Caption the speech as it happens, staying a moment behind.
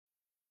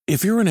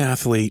If you're an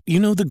athlete, you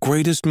know the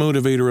greatest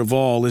motivator of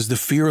all is the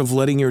fear of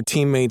letting your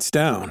teammates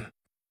down.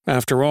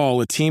 After all,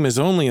 a team is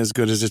only as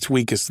good as its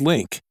weakest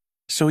link.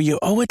 So you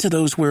owe it to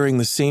those wearing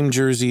the same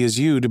jersey as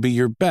you to be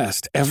your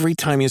best every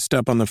time you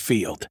step on the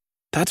field.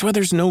 That's why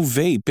there's no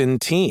vape in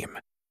team.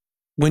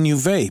 When you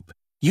vape,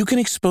 you can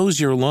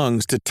expose your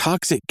lungs to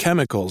toxic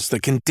chemicals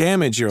that can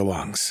damage your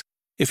lungs.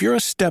 If you're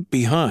a step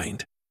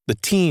behind, the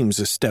team's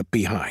a step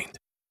behind.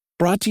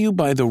 Brought to you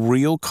by The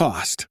Real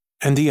Cost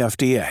and the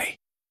FDA.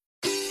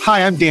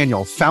 Hi, I'm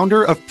Daniel,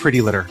 founder of Pretty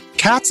Litter.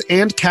 Cats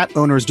and cat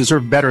owners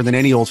deserve better than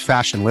any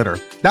old-fashioned litter.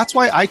 That's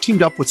why I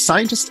teamed up with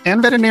scientists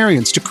and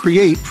veterinarians to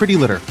create Pretty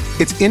Litter.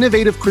 Its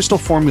innovative crystal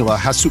formula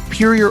has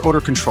superior odor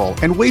control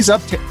and weighs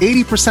up to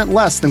 80%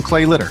 less than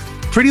clay litter.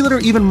 Pretty Litter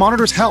even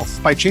monitors health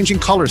by changing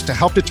colors to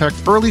help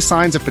detect early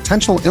signs of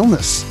potential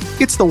illness.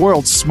 It's the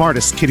world's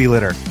smartest kitty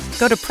litter.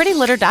 Go to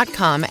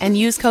prettylitter.com and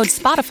use code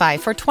SPOTIFY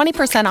for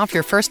 20% off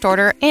your first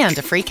order and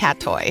a free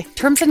cat toy.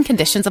 Terms and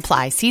conditions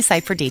apply. See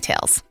site for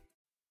details.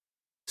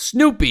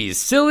 Snoopy's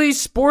Silly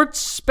Sports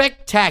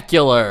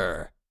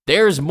Spectacular.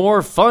 There's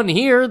more fun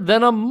here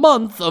than a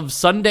month of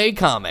Sunday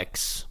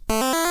comics.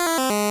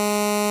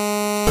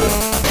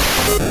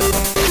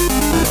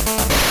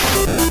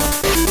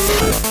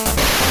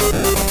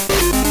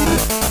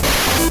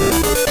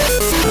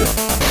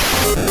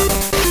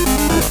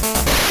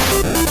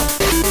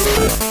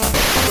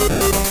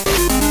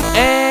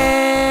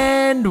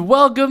 And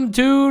welcome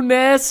to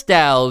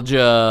Nostalgia,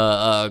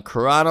 a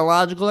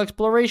chronological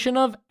exploration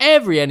of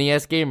every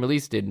NES game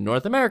released in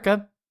North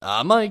America.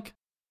 I'm Mike.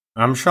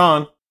 I'm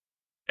Sean.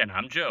 And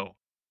I'm Joe.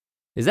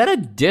 Is that a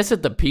diss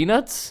at the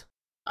Peanuts?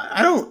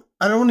 I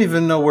don't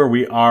even know where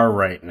we are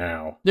right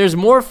now. There's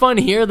more fun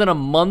here than a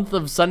month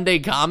of Sunday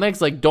comics.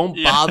 Like, don't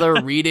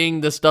bother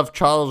reading the stuff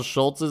Charles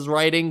Schultz is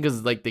writing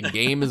because, like, the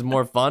game is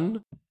more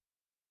fun.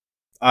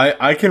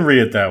 I can read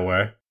it that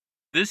way.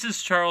 This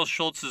is Charles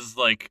Schultz's,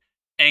 like,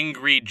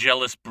 angry,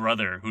 jealous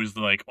brother who's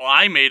like, well,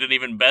 I made an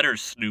even better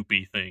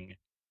Snoopy thing.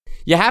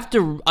 You have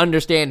to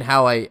understand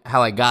how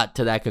I got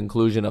to that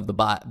conclusion of the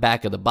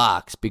back of the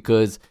box,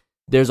 because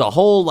there's a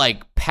whole,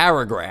 like,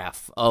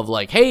 paragraph of,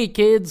 like, hey,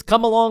 kids,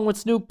 come along with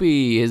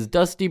Snoopy, his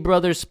dusty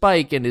brother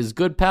Spike, and his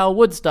good pal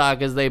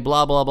Woodstock as they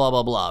blah, blah, blah,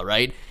 blah, blah,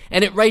 right?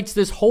 And it writes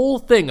this whole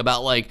thing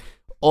about, like,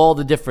 all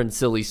the different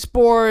silly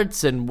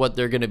sports and what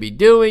they're going to be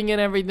doing and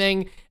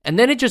everything. And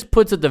then it just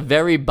puts at the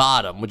very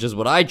bottom, which is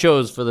what I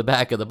chose for the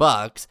back of the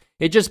box,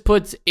 it just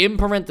puts in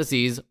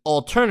parentheses,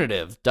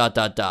 alternative, ...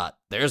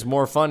 There's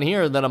more fun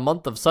here than a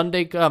month of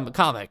Sunday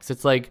comics.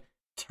 It's like...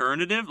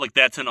 Alternative? Like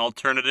that's an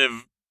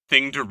alternative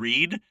thing to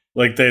read?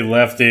 Like they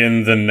left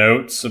in the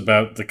notes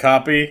about the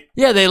copy?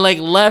 Yeah, they like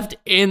left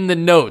in the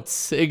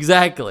notes.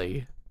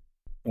 Exactly.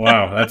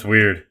 Wow, that's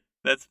weird.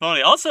 That's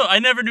funny. Also, I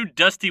never knew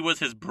Dusty was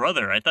his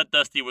brother. I thought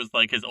Dusty was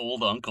like his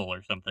old uncle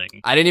or something.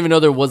 I didn't even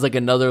know there was like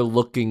another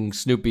looking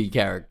Snoopy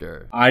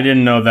character. I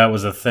didn't know that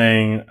was a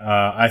thing.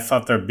 I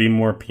thought there'd be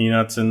more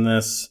Peanuts in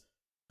this,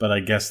 but I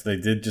guess they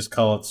did just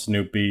call it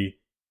Snoopy.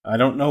 I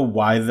don't know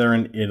why they're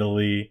in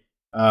Italy.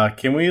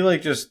 Can we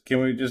just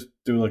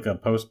do like a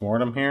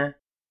post-mortem here?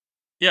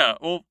 Yeah,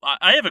 well,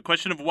 I have a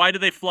question of why do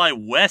they fly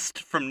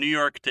west from New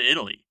York to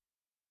Italy?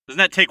 Doesn't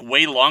that take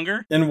way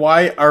longer? And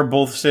why are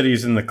both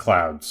cities in the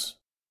clouds?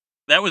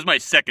 That was my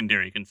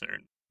secondary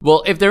concern.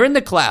 Well, if they're in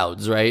the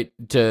clouds, right,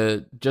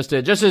 just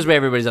as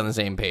everybody's on the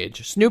same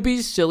page,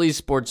 Snoopy's Silly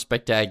Sports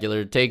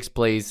Spectacular takes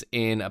place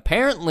in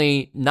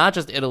apparently not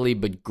just Italy,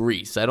 but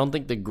Greece. I don't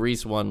think the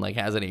Greece one like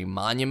has any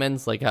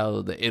monuments, like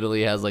how the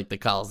Italy has like the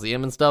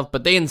Colosseum and stuff,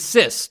 but they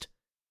insist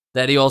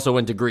that he also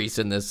went to Greece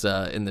in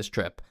this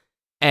trip.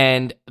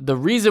 And the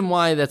reason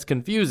why that's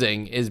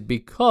confusing is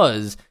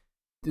because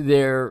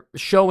they're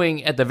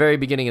showing at the very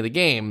beginning of the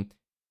game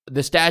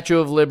the Statue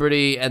of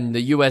Liberty and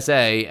the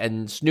USA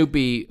and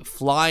Snoopy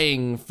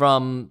flying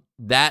from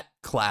that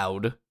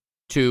cloud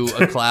to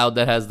a cloud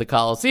that has the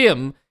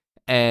Colosseum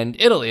and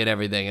Italy and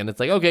everything. And it's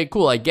like, okay,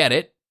 cool, I get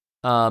it.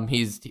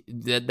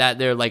 That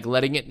they're like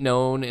letting it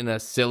known in a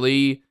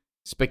silly,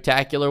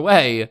 spectacular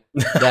way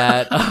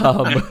that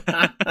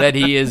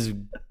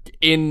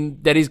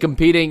that he's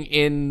competing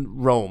in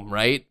Rome,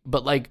 right?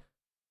 But like,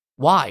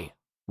 why?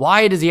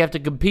 Why does he have to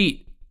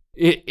compete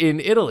in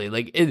Italy?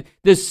 Like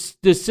the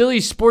Silly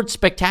Sports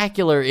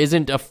Spectacular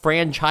isn't a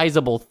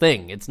franchisable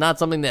thing. It's not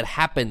something that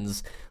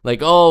happens like,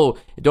 oh,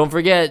 don't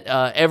forget,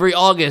 every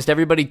August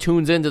everybody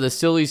tunes into the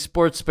Silly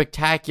Sports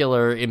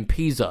Spectacular in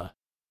Pisa.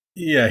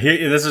 Yeah,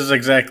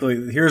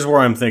 here's where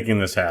I'm thinking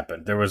this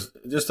happened. There was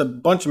just a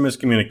bunch of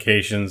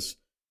miscommunications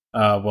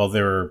while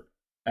they were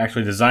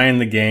actually designing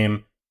the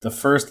game. The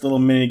first little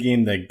mini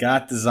game that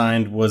got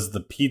designed was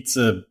the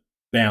pizza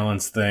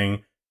balance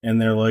thing,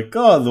 and they're like,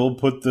 oh, they'll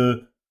put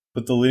the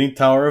Leaning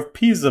Tower of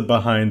Pisa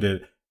behind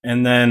it.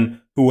 And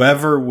then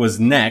whoever was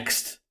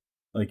next,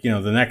 like, you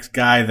know, the next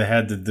guy that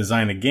had to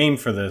design a game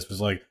for this was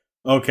like,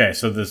 okay,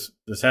 so this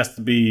has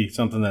to be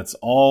something that's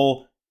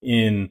all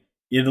in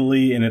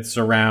Italy and its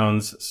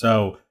surrounds.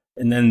 So,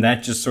 and then that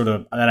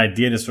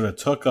idea just sort of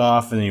took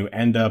off, and you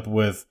end up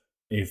with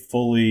a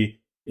fully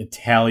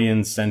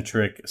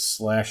Italian-centric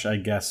 / I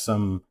guess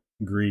some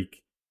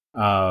Greek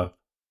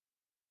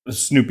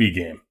Snoopy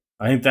game.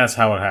 I think that's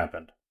how it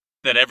happened.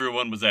 That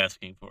everyone was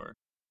asking for.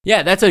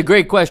 Yeah, that's a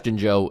great question,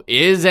 Joe.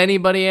 Is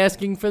anybody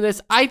asking for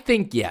this? I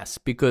think yes,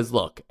 because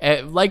look,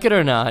 like it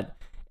or not,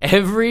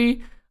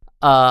 every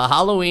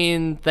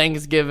Halloween,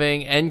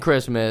 Thanksgiving, and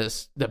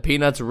Christmas, the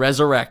Peanuts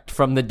resurrect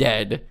from the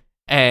dead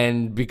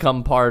and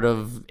become part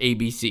of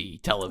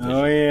ABC television.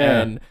 Oh,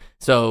 yeah. And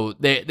so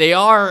they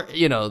are,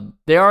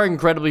 they are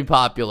incredibly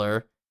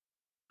popular.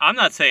 I'm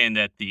not saying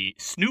that the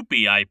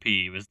Snoopy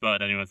IP was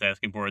what anyone's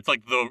asking for. It's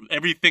like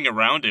everything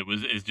around it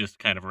is just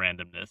kind of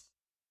randomness.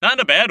 Not in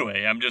a bad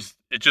way.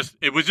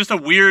 It was just a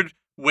weird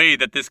way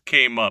that this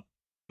came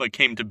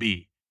to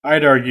be.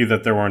 I'd argue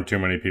that there weren't too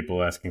many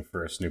people asking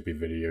for a Snoopy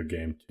video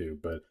game too,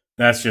 but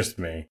that's just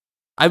me.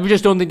 I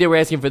just don't think they were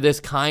asking for this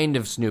kind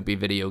of Snoopy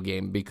video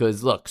game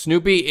because, look,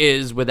 Snoopy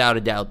is without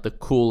a doubt the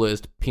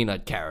coolest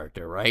Peanut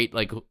character, right?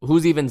 Like,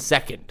 who's even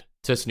second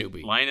to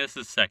Snoopy? Linus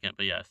is second,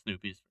 but yeah,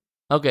 Snoopy's.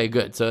 Okay,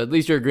 good. So at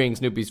least you're agreeing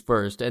Snoopy's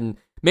first. And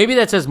maybe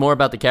that says more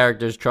about the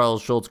characters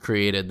Charles Schultz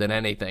created than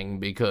anything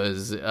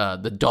because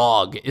the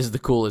dog is the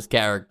coolest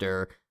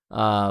character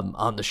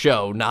on the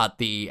show, not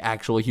the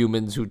actual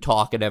humans who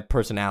talk and have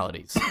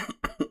personalities.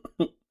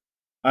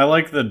 I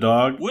like the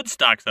dog.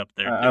 Woodstock's up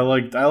there. I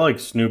like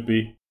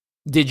Snoopy.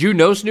 Did you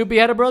know Snoopy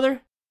had a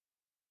brother?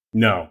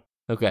 No.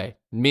 Okay,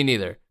 me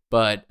neither.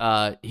 But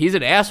he's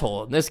an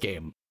asshole in this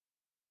game.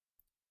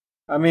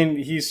 I mean,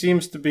 he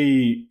seems to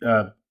be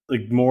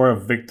more a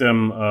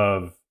victim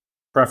of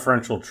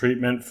preferential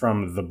treatment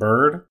from the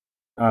bird.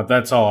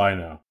 That's all I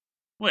know.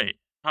 Wait,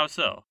 how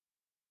so?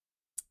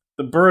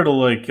 The bird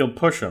he'll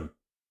push him.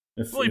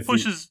 He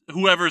pushes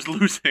whoever's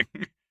losing.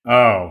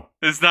 Oh.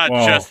 It's not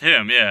just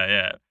him,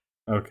 yeah.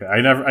 Okay,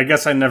 I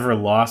guess I never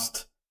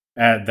lost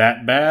at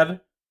that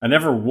bad. I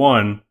never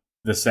won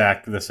the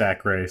sack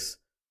race.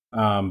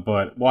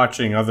 But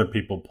watching other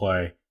people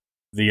play,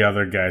 the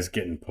other guy's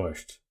getting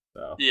pushed.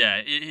 So.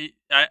 Yeah,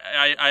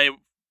 I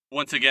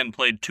once again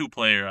played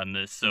 2-player on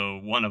this, so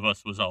one of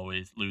us was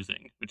always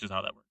losing, which is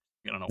how that works.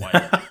 I don't know why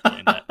you're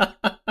saying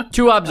that.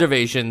 2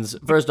 observations.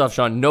 First off,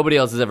 Sean, nobody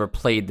else has ever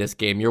played this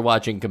game. You're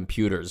watching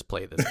computers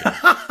play this game.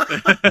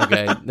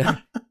 Okay?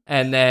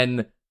 And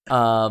then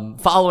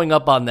following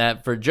up on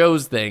that for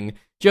Joe's thing,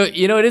 Joe,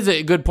 it is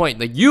a good point.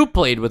 Like, you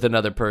played with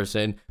another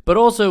person, but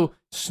also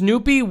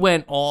Snoopy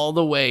went all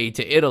the way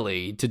to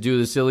Italy to do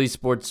the Silly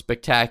Sports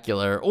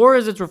Spectacular, or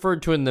as it's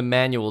referred to in the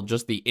manual,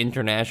 just the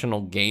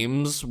International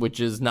Games,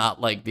 which is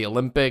not like the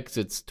Olympics.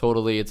 It's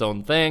totally its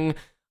own thing.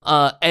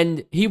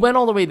 And he went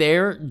all the way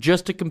there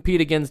just to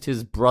compete against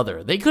his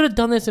brother. They could have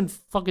done this in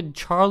fucking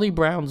Charlie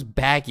Brown's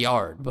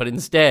backyard, but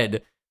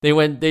instead they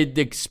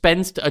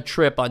expensed a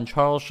trip on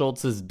Charles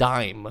Schultz's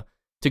dime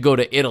to go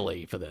to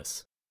Italy for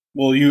this.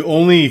 Well, you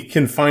only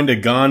can find a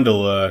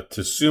gondola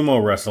to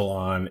sumo wrestle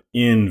on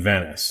in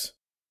Venice.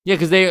 Yeah,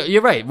 because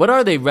you're right. What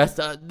are they?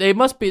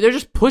 They're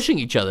just pushing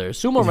each other.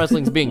 Sumo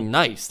wrestling's being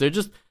nice. They're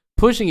just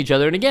pushing each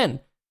other. And again,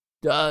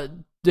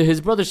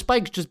 his brother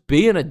Spike's just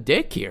being a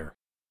dick here.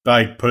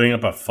 Like putting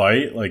up a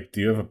fight? Like,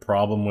 do you have a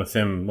problem with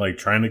him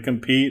trying to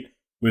compete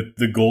with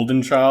the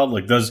Golden Child?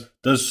 Like,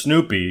 does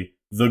Snoopy,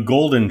 the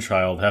Golden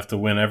Child, have to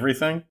win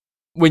everything?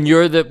 When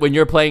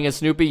you're playing as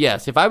Snoopy,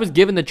 yes. If I was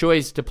given the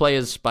choice to play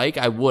as Spike,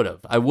 I would have.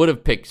 I would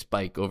have picked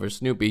Spike over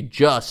Snoopy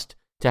just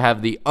to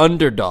have the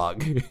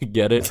underdog,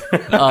 get it,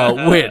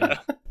 win.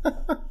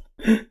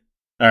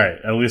 All right,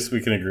 at least we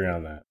can agree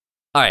on that.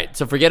 All right,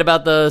 so forget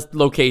about the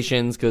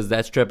locations because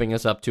that's tripping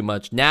us up too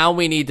much. Now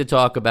we need to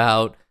talk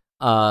about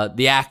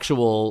the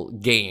actual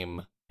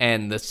game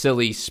and the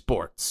silly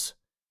sports.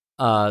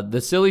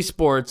 The silly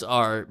sports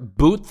are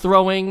boot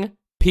throwing,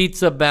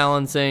 pizza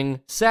balancing,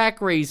 sack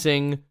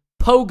racing,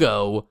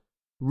 pogo,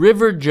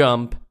 river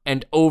jump,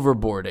 and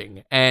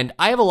overboarding. And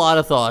I have a lot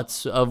of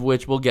thoughts of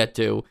which we'll get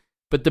to,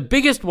 but the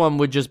biggest one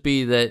would just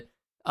be that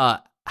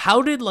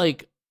how did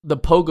the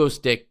pogo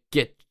stick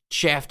get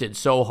shafted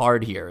so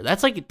hard here?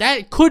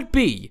 That could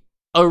be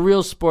a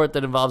real sport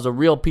that involves a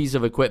real piece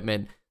of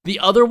equipment. The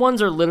other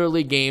ones are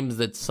literally games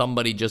that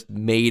somebody just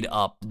made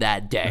up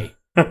that day.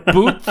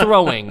 Boot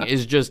throwing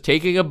is just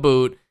taking a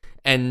boot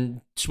and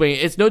swing.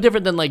 It's no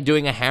different than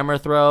doing a hammer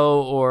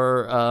throw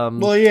or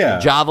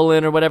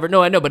javelin or whatever.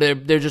 No, I know, but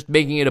they're just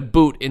making it a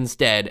boot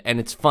instead, and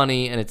it's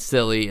funny and it's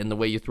silly, and the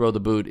way you throw the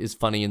boot is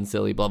funny and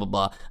silly, blah, blah,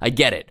 blah. I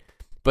get it.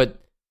 But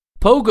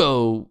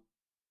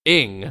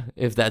pogo-ing,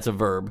 if that's a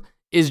verb,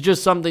 is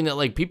just something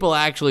that people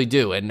actually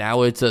do, and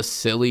now it's a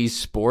silly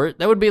sport.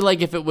 That would be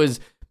like if it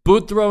was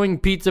boot throwing,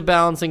 pizza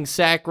balancing,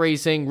 sack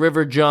racing,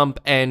 river jump,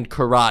 and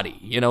karate.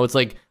 It's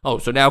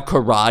so now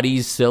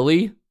karate's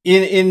silly?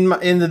 In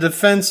the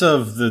defense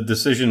of the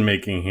decision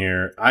making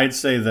here, I'd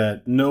say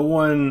that no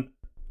one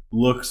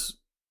looks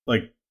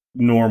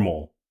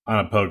normal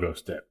on a pogo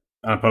stick.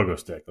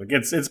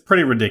 It's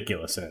pretty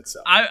ridiculous in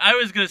itself. I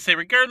was gonna say,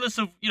 regardless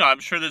of I'm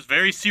sure there's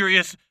very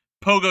serious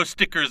pogo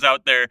stickers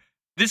out there.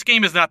 This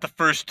game is not the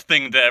first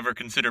thing to ever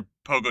consider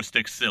pogo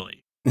sticks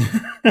silly.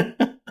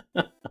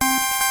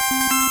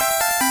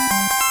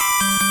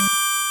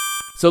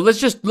 So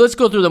let's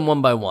go through them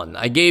one by one.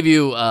 I gave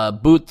you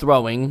boot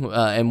throwing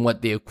and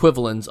what the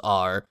equivalents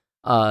are.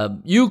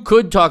 You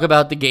could talk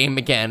about the game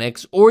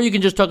mechanics, or you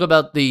can just talk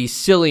about the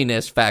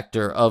silliness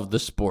factor of the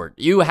sport.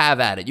 You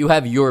have at it. You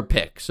have your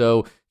pick.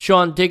 So,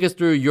 Sean, take us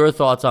through your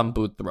thoughts on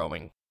boot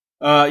throwing.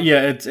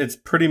 Yeah, it's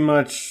pretty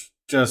much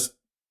just,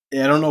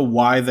 I don't know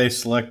why they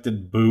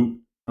selected boot.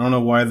 I don't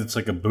know why that's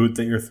like a boot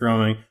that you're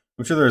throwing.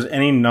 I'm sure there's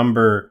any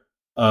number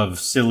of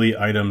silly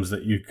items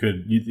that you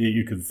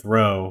could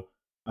throw.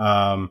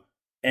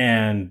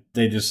 And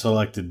they just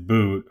selected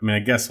boot. I mean, I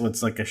guess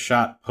it's like a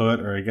shot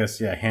put, or I guess,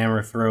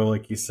 hammer throw,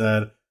 like you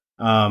said.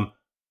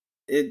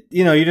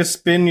 You just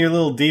spin your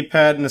little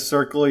D-pad in a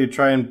circle. You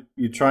try and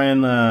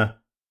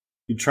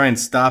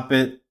stop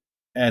it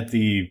at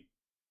the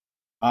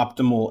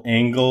optimal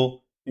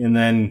angle, and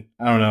then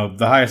I don't know.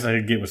 The highest I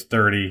could get was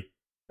 30,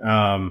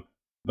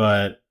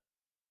 but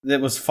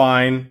it was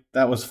fine.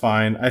 That was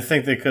fine. I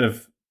think they could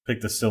have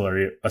picked a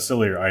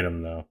sillier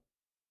item though,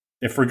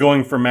 if we're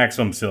going for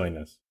maximum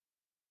silliness.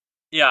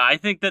 Yeah, I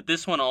think that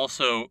this one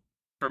also,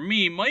 for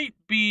me, might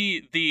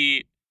be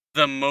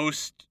the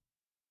most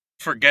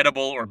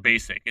forgettable or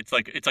basic. It's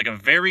like a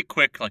very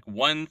quick, like,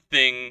 one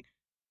thing.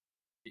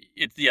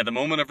 It's the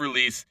moment of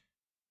release.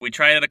 We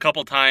tried it a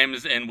couple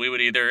times, and we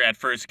would either at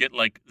first get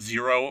like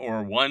 0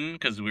 or 1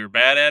 because we were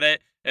bad at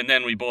it, and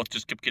then we both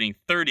just kept getting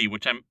 30,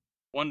 which I'm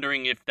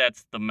wondering if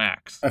that's the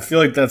max. I feel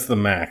like that's the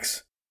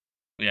max.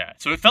 Yeah,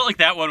 so it felt like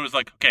that one was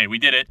like, okay, we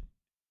did it,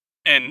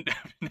 and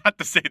not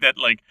to say that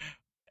like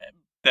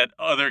that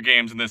other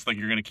games in this, like,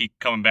 you're gonna keep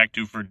coming back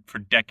to for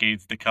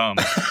decades to come.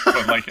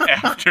 But like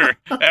after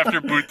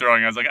boot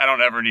throwing, I was like, I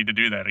don't ever need to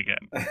do that again.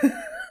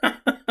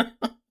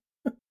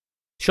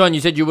 Sean,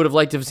 you said you would have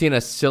liked to have seen a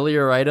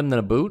sillier item than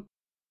a boot?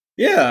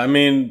 Yeah, I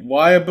mean,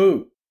 why a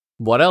boot?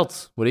 What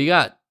else? What do you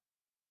got?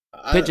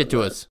 Pitch it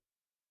to us.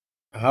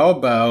 How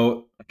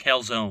about a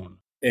calzone?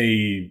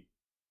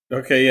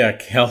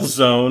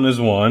 Calzone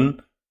is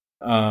one.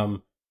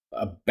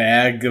 A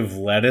bag of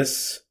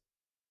lettuce.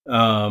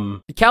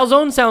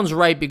 Calzone sounds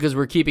right because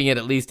we're keeping it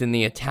at least in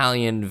the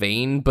Italian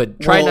vein,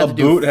 but try not to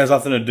do... a boot has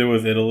nothing to do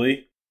with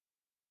Italy.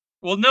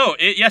 Well, no,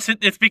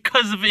 it's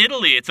because of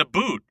Italy. It's a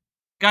boot.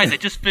 Guys, I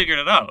just figured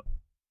it out.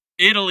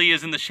 Italy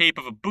is in the shape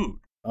of a boot.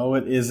 Oh,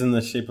 it is in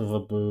the shape of a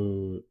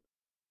boot.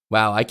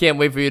 Wow, I can't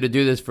wait for you to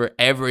do this for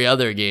every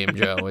other game,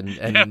 Joe. And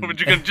yeah, but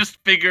you can just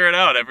figure it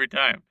out every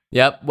time.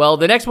 Yep. Well,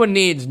 the next one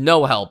needs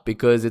no help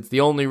because it's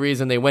the only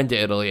reason they went to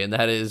Italy, and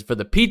that is for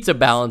the pizza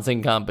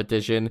balancing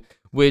competition,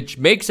 which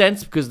makes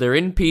sense because they're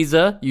in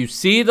Pisa. You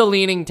see the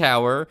Leaning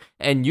Tower,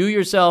 and you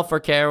yourself are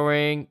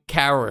carrying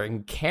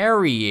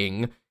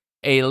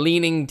a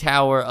Leaning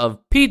Tower of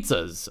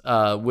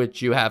pizzas,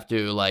 which you have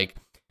to like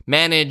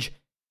manage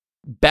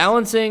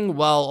balancing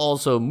while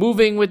also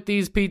moving with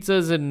these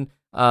pizzas. And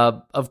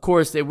of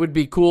course, it would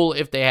be cool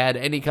if they had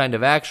any kind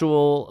of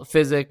actual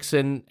physics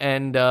and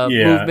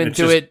movement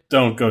to it.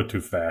 Don't go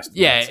too fast.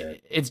 Yeah,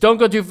 it's don't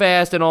go too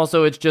fast, and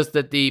also it's just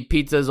that the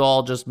pizzas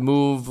all just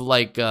move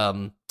like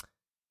kind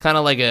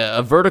of like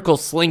a vertical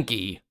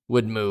slinky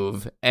would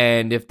move,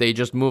 and if they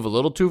just move a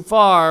little too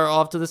far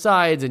off to the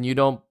sides and you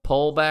don't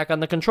pull back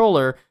on the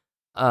controller,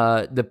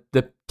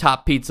 the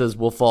top pizzas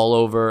will fall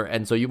over,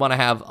 and so you want to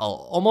have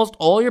almost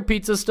all your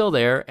pizzas still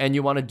there, and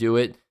you want to do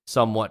it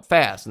somewhat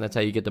fast, and that's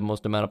how you get the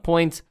most amount of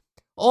points.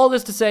 All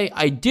this to say,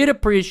 I did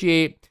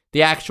appreciate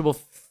the actual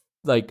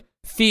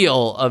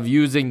feel of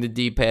using the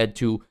D-pad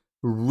to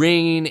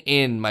rein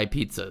in my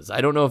pizzas. I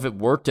don't know if it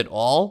worked at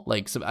all.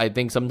 I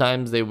think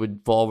sometimes they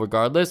would fall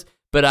regardless,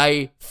 but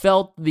I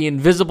felt the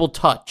invisible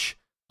touch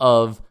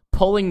of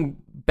pulling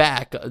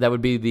back. That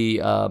would be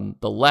the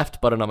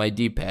left button on my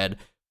D-pad,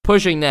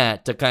 pushing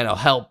that to kind of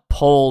help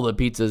pull the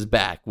pizzas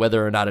back,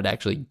 whether or not it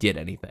actually did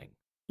anything.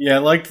 Yeah, I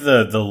liked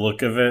the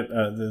look of it.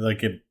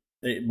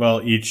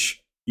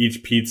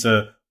 Each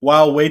pizza,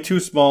 while way too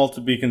small to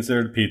be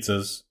considered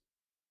pizzas,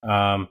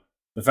 the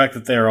fact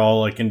that they're all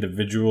like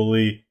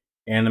individually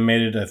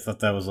animated, I thought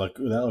that was like,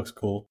 ooh, that looks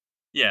cool.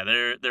 Yeah,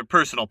 they're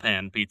personal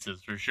pan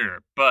pizzas for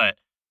sure. But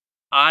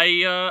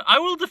I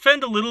will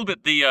defend a little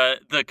bit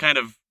the kind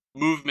of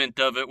movement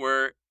of it,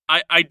 where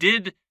I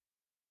did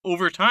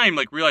over time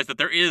realize that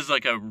there is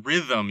like a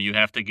rhythm you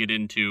have to get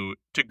into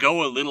to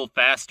go a little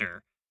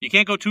faster. You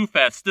can't go too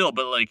fast still,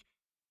 but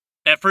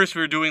at first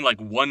we were doing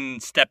one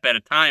step at a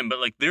time, but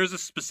there's a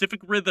specific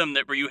rhythm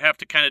where you have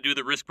to kind of do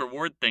the risk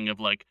reward thing of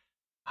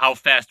how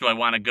fast do I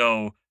want to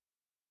go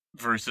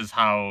versus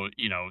how,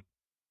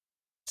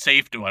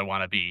 safe do I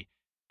want to be.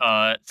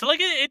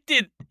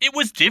 It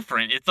was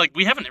different. It's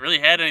we haven't really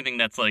had anything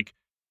that's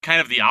kind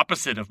of the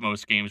opposite of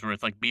most games where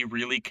it's be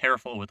really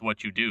careful with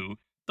what you do.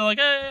 So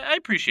I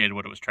appreciated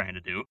what it was trying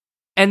to do.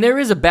 And there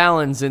is a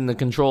balance in the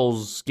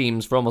controls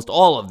schemes for almost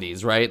all of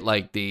these, right?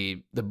 Like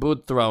the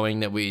boot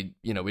throwing that we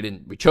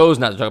chose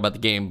not to talk about the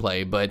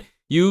gameplay, but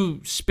you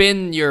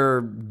spin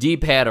your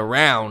D-pad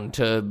around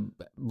to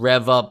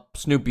rev up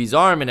Snoopy's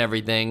arm and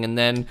everything, and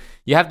then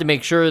you have to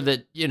make sure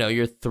that,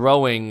 you're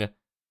throwing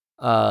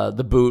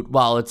the boot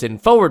while it's in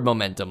forward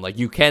momentum. Like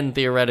you can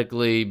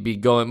theoretically be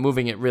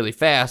moving it really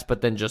fast,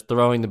 but then just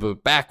throwing the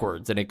boot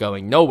backwards and it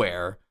going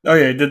nowhere. Oh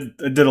yeah, it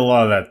did a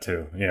lot of that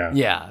too. Yeah.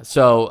 Yeah.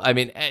 So I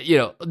mean,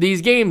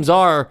 these games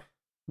are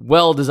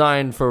well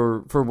designed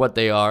for what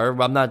they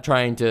are. I'm not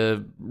trying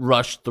to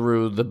rush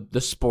through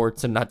the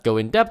sports and not go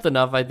in depth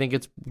enough. I think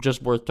it's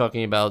just worth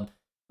talking about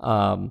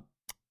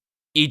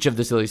each of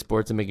the silly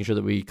sports and making sure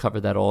that we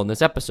cover that all in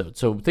this episode.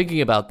 So thinking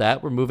about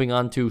that, we're moving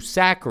on to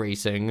sack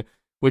racing,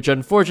 which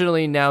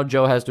unfortunately now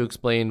Joe has to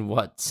explain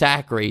what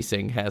sack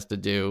racing has to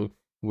do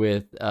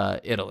with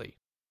Italy.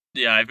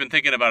 Yeah, I've been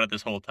thinking about it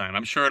this whole time.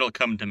 I'm sure it'll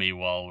come to me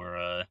while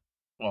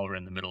we're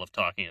in the middle of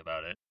talking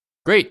about it.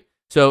 Great.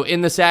 So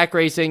in the sack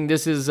racing,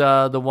 this is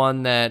the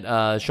one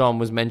that Sean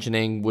was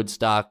mentioning.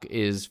 Woodstock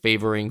is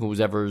favoring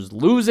whoever's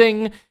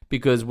losing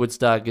because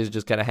Woodstock is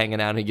just kind of hanging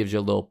out and he gives you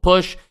a little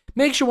push.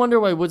 Makes you wonder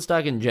why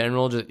Woodstock in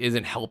general just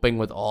isn't helping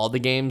with all the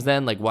games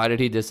then. Like, why did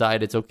he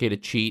decide it's okay to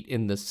cheat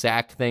in the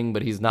sack thing,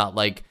 but he's not,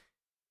 like,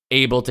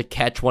 able to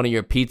catch one of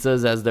your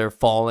pizzas as they're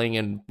falling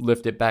and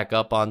lift it back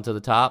up onto the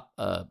top?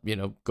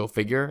 Go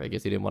figure. I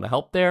guess he didn't want to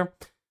help there.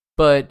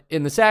 But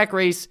in the sack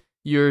race,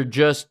 you're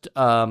just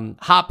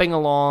hopping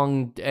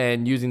along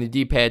and using the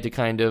D-pad to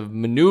kind of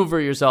maneuver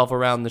yourself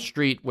around the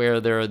street where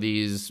there are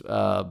these,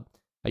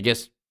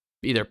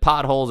 either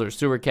potholes or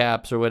sewer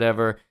caps or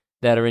whatever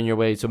that are in your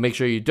way. So make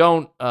sure you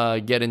don't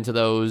get into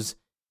those.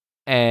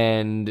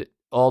 And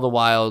all the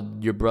while,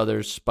 your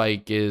brother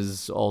Spike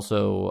is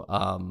also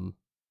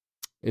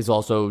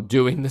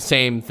doing the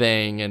same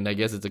thing. And I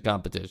guess it's a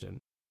competition.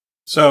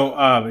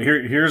 So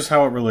here's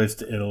how it relates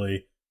to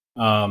Italy.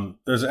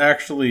 There's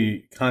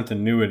actually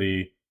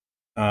continuity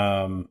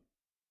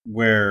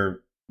where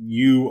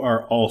you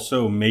are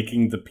also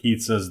making the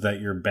pizzas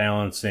that you're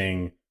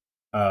balancing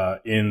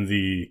in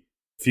the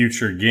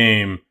future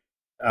game.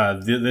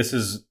 This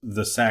is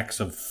the sacks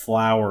of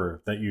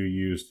flour that you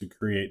use to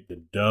create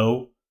the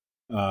dough.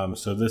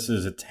 So this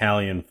is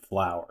Italian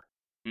flour.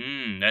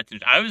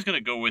 I was going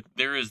to go with,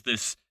 there is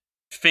this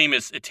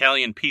famous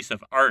Italian piece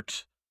of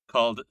art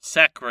called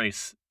Sack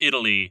Race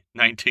Italy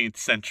 19th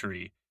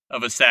Century,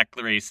 of a sack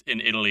race in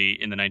Italy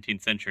in the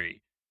 19th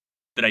century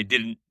that I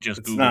didn't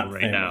just Google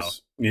right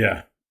famous. Now.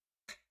 Yeah.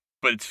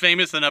 But it's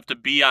famous enough to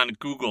be on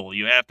Google.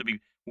 You have to be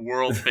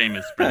world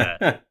famous for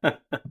that.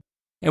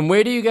 And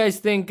where do you guys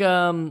think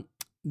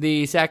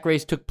the sack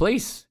race took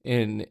place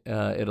in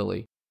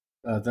Italy?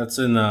 That's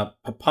in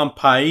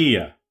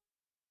Pompeii,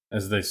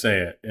 as they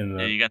say it.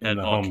 You got that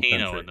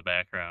volcano in the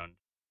background.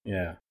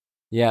 Yeah.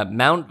 Yeah,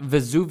 Mount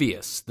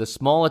Vesuvius, the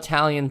small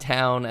Italian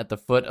town at the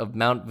foot of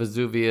Mount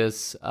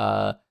Vesuvius.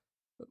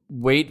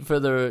 Wait for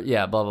the,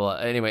 blah, blah, blah.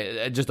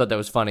 Anyway, I just thought that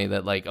was funny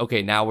that, like,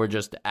 okay, now we're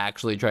just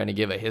actually trying to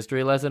give a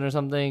history lesson or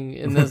something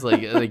in this.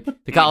 like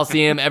the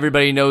Colosseum,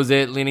 everybody knows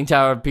it. Leaning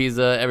Tower of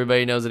Pisa,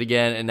 everybody knows it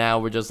again. And now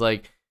we're just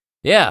like,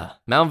 yeah,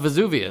 Mount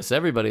Vesuvius.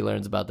 Everybody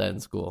learns about that in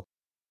school.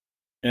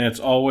 And it's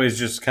always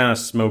just kind of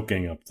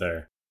smoking up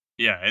there.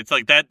 Yeah, it's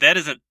like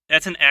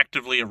that's an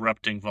actively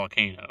erupting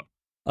volcano.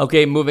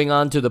 Okay, moving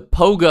on to the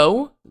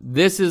Pogo.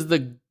 This is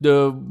the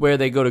where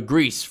they go to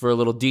Greece for a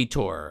little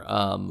detour.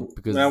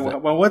 Because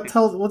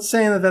what's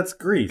saying that that's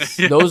Greece?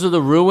 Those are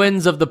the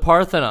ruins of the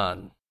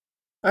Parthenon.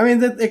 I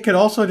mean, it could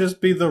also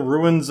just be the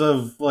ruins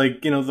of,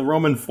 the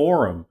Roman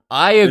Forum.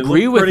 I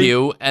agree with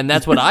you, and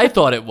that's what I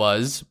thought it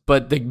was.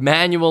 But the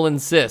manual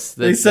insists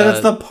that they said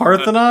it's the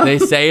Parthenon. They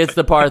say it's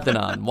the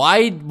Parthenon.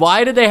 Why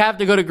did they have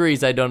to go to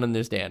Greece? I don't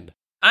understand.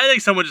 I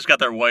think someone just got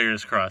their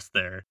wires crossed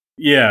there.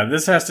 Yeah,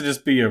 this has to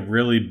just be a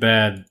really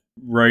bad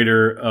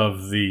writer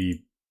of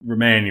the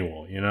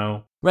manual, you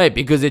know? Right,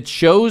 because it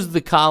shows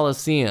the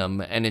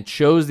Colosseum and it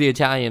shows the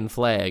Italian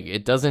flag.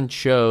 It doesn't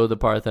show the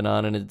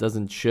Parthenon and it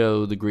doesn't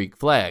show the Greek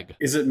flag.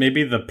 Is it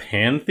maybe the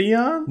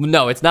Pantheon?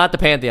 No, it's not the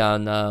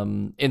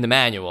Pantheon in the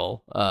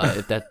manual,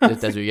 if that's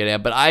what you're getting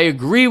at. But I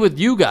agree with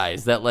you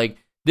guys that,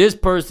 this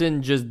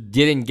person just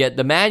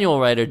the manual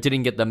writer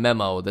didn't get the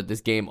memo that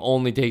this game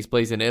only takes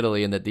place in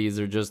Italy and that these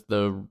are just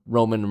the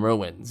Roman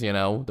ruins,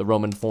 the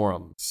Roman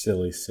Forum.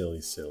 Silly, silly,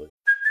 silly.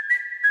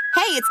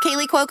 Hey, it's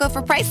Kaylee Cuoco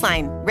for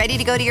Priceline. Ready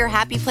to go to your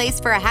happy place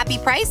for a happy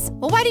price?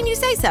 Well, why didn't you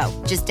say so?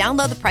 Just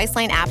download the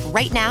Priceline app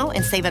right now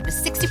and save up to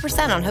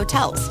 60% on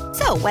hotels.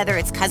 So whether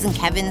it's Cousin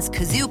Kevin's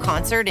Kazoo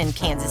Concert in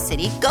Kansas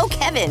City, go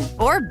Kevin,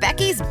 or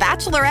Becky's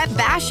Bachelorette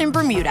Bash in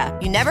Bermuda,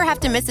 you never have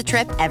to miss a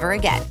trip ever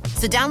again.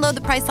 So download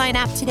the Priceline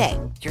app today.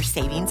 Your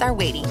savings are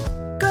waiting.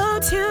 Go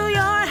to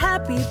your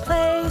happy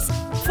place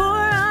for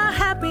a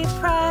happy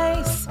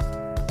price.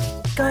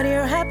 Go to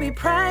your happy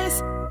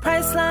price,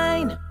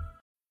 Priceline.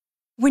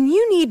 When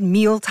you need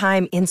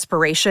mealtime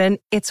inspiration,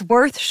 it's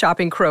worth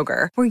shopping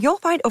Kroger, where you'll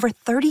find over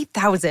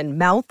 30,000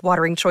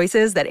 mouth-watering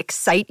choices that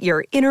excite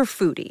your inner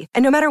foodie.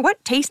 And no matter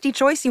what tasty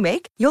choice you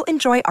make, you'll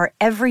enjoy our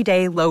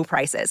everyday low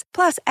prices,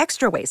 plus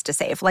extra ways to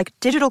save, like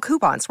digital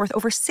coupons worth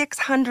over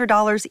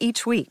 $600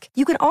 each week.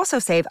 You can also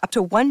save up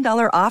to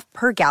 $1 off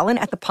per gallon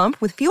at the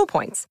pump with fuel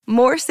points.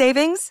 More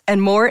savings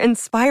and more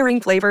inspiring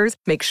flavors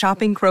make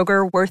shopping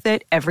Kroger worth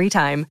it every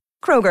time.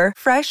 Kroger,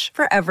 fresh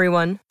for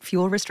everyone.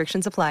 Fuel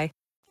restrictions apply.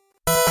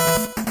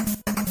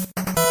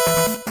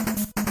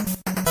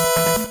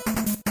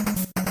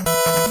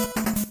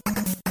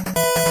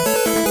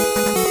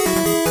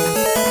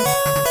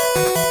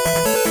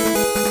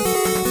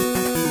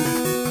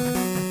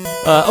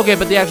 Okay,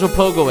 but the actual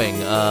pogoing.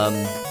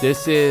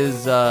 This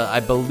is, I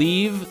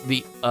believe,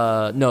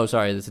 no,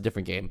 sorry, this is a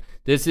different game.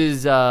 This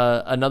is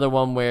another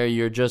one where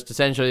you're just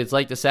essentially, it's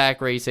like the sack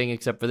racing,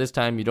 except for this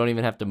time you don't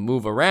even have to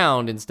move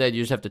around. Instead,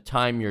 you just have to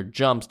time your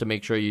jumps to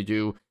make sure you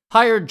do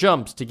higher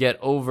jumps to get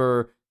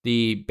over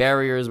the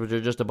barriers, which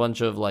are just a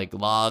bunch of like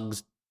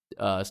logs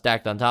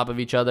stacked on top of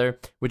each other,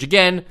 which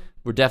again,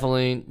 were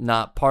definitely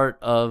not part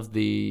of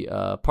the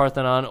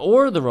Parthenon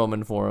or the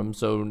Roman Forum.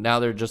 So now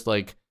they're just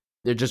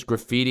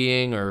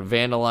graffitiing or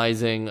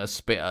vandalizing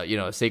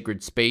a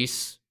sacred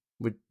space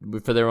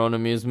for their own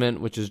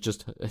amusement, which is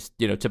just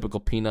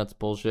typical Peanuts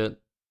bullshit.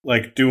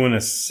 Like doing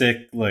a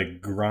sick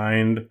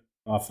grind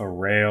off a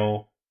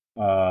rail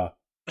in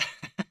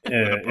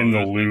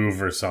the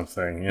Louvre or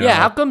something. Yeah,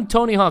 how come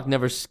Tony Hawk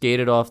never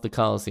skated off the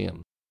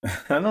Coliseum?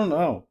 I don't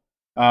know.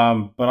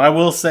 But I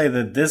will say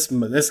that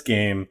this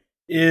game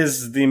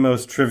is the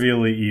most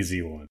trivially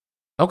easy one.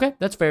 Okay,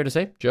 that's fair to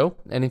say. Joe,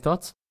 any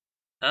thoughts?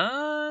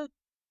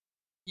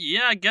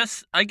 Yeah, I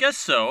guess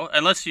so.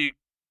 Unless you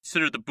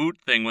consider the boot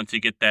thing once you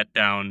get that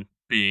down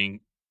being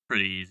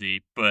pretty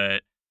easy.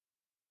 But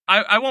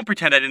I won't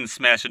pretend I didn't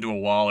smash into a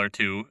wall or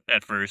two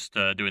at first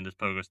doing this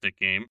pogo stick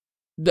game.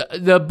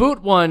 The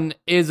boot one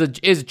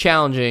is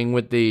challenging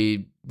with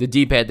the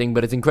D-pad thing,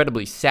 but it's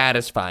incredibly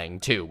satisfying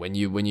too when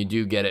you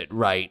do get it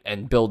right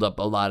and build up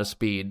a lot of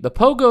speed. The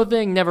pogo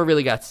thing never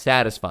really got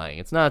satisfying.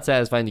 It's not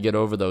satisfying to get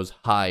over those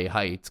high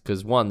heights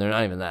because one, they're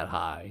not even that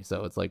high,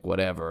 so it's like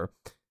whatever.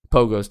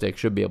 Pogo stick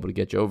should be able to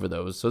get you over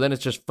those. So then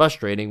it's just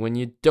frustrating when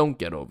you don't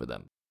get over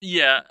them.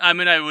 Yeah, I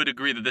mean, I would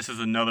agree that this is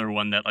another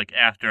one that, like,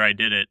 after I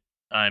did it,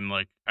 I'm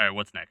like, all right,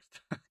 what's next?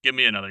 Give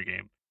me another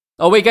game.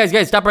 Oh, wait, guys,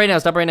 stop right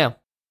now.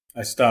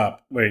 I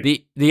stopped.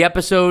 Wait. The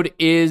episode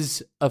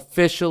is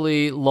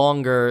officially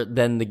longer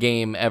than the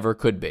game ever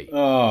could be.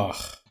 Oh. All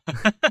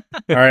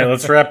right,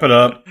 let's wrap it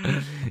up.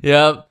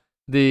 Yep.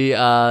 We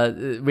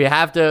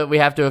have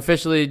to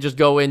officially just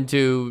go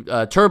into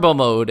turbo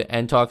mode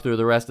and talk through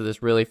the rest of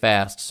this really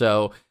fast.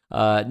 So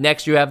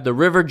next you have the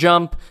river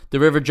jump. The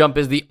river jump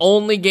is the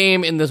only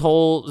game in this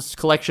whole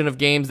collection of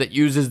games that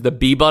uses the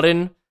B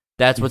button.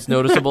 That's what's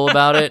noticeable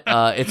about it.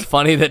 It's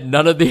funny that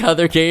none of the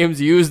other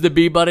games use the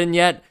B button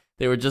yet.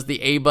 They were just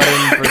the A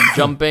button for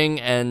jumping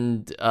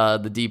and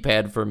the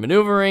D-pad for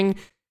maneuvering.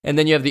 And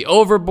then you have the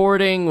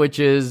overboarding, which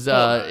is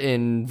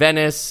in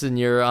Venice, and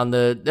you're on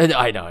the...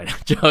 I know,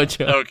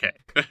 Joe. Okay.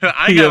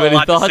 I got a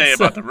lot to say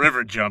about the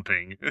river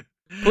jumping.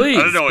 Please,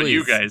 I don't know what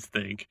you guys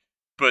think,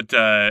 but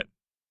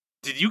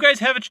did you guys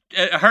have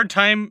a hard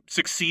time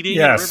succeeding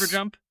at river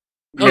jump?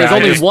 No, there's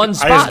only one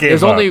spot.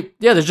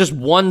 There's just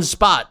one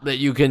spot that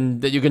you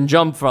can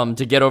jump from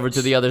to get over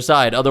to the other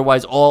side.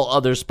 Otherwise, all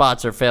other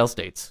spots are fail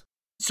states.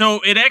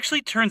 So it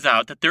actually turns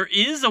out that there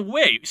is a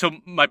way. So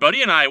my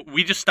buddy and I,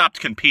 we just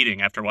stopped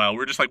competing after a while.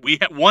 We're just like,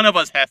 one of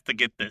us has to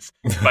get this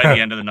by the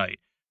end of the night.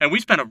 And we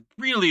spent a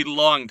really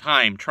long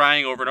time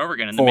trying over and over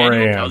again. And the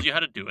manual tells you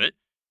how to do it.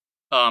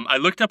 I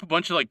looked up a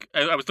bunch of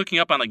I was looking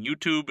up on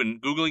YouTube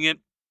and Googling it.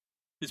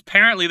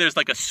 Apparently there's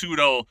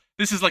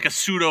this is like a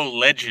pseudo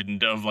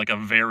legend of like a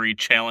very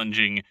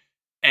challenging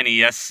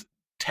NES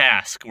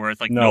task where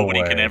it's like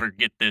nobody can ever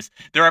get this.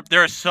 There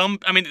are some,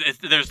 I mean,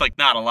 there's like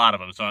not a lot of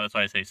them, so that's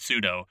why I say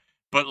pseudo,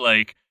 but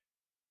like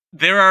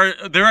there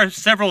are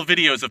several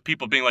videos of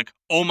people being like,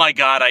 oh my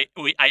god, I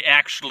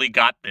actually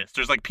got this.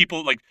 There's like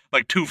people like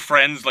two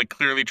friends like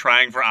clearly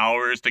trying for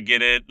hours to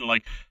get it and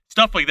like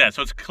stuff like that.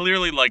 So it's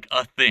clearly like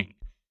a thing.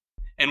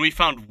 And we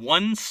found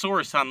one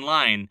source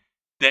online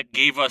that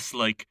gave us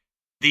like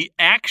the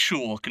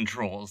actual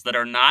controls that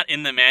are not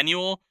in the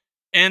manual.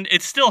 And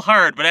it's still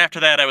hard, but after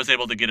that, I was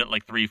able to get it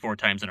like 3-4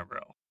 times in a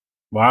row.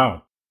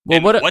 Wow.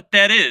 Well, what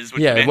that is,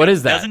 which what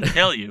is that? Doesn't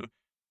tell you,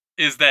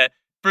 is that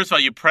first of all,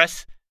 you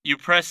press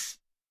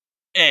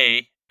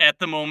A at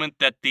the moment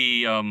that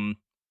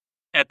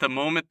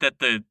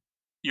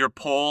your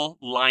pole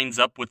lines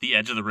up with the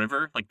edge of the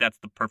river, like that's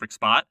the perfect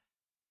spot.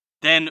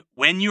 Then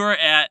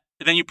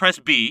you press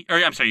B,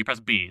 you press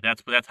B.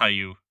 That's how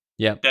you.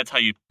 Yeah, that's how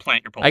you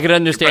plant your pole. I could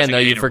understand though.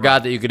 You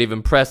forgot that you could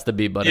even press the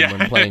B button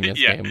when playing this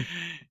game.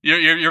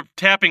 You're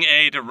tapping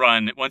A to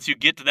run. Once you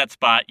get to that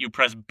spot, you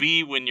press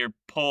B when your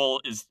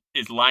pole is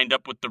lined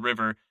up with the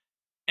river,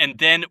 and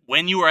then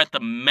when you are at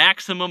the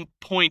maximum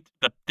point,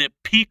 the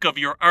peak of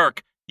your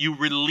arc, you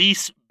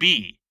release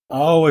B.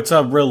 Oh, it's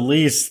a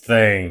release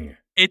thing.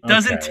 It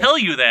doesn't tell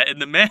you that in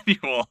the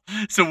manual.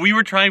 So we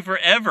were trying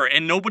forever,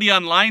 and nobody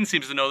online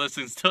seems to know this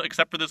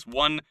except for this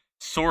one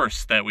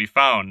source that we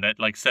found that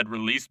like said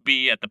release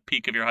B at the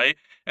peak of your height,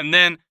 and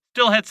then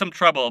still had some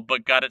trouble,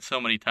 but got it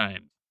so many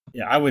times.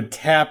 Yeah, I would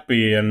tap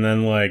B and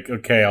then like,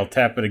 okay, I'll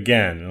tap it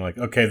again. And like,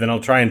 okay, then I'll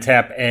try and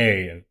tap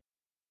A.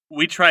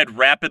 we tried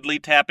rapidly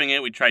tapping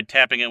it. We tried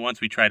tapping it once.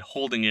 We tried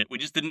holding it. We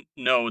just didn't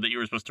know that you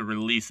were supposed to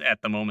release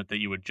at the moment that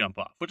you would jump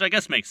off, which I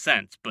guess makes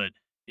sense, but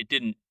it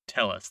didn't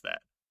tell us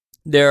that.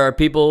 There are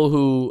people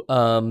who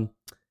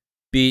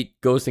beat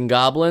Ghosts and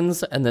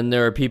Goblins, and then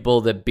there are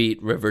people that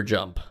beat River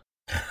Jump.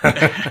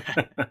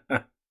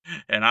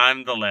 And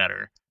I'm the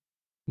latter.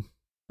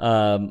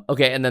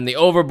 Okay, and then the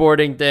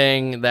overboarding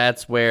thing,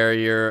 that's where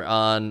you're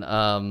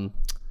on,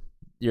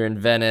 you're in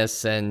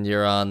Venice, and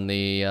you're on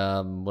the,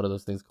 what are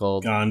those things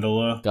called?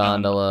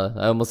 Gondola.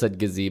 I almost said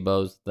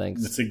gazebos,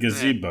 thanks. It's a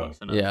gazebo.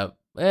 Yeah,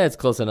 it's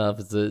close enough.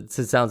 It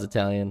sounds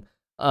Italian.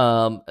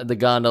 The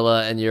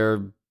gondola, and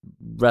you're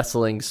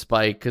wrestling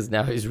Spike, because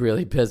now he's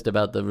really pissed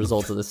about the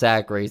results of the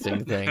sack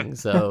racing thing,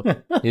 so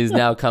he's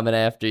now coming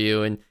after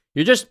you, and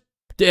you're just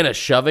in a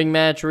shoving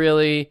match,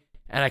 really.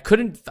 And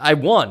I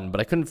won, but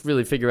I couldn't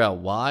really figure out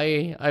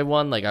why I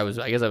won. Like,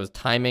 I guess I was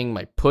timing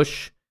my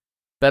push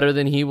better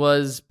than he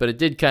was, but it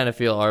did kind of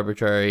feel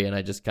arbitrary, and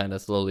I just kind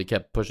of slowly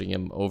kept pushing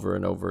him over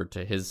and over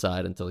to his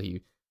side until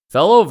he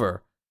fell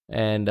over.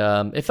 And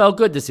it felt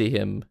good to see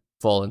him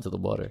fall into the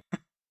water.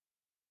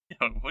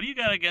 What do you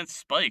got against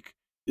Spike?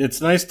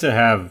 It's nice to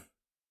have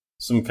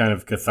some kind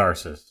of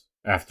catharsis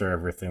after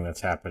everything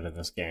that's happened in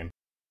this game.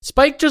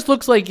 Spike just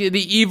looks like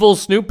the evil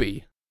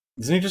Snoopy.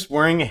 Isn't he just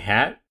wearing a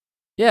hat?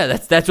 Yeah,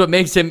 that's what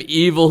makes him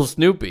evil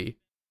Snoopy.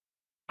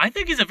 I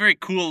think he's a very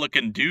cool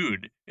looking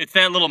dude. It's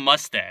that little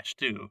mustache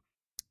too.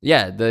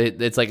 Yeah,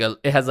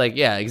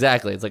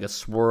 exactly. It's like a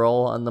swirl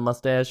on the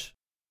mustache.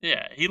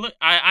 Yeah,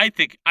 I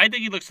think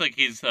he looks like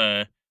he's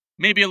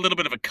maybe a little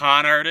bit of a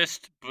con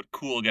artist, but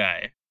cool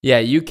guy. Yeah,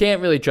 you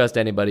can't really trust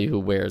anybody who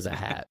wears a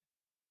hat.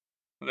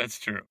 That's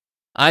true.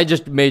 I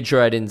just made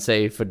sure I didn't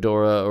say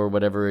fedora or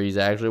whatever he's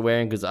actually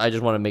wearing, because I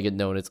just want to make it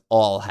known it's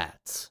all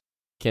hats.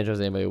 Can't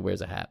trust anybody who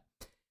wears a hat.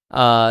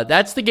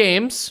 That's the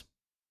games.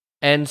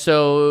 And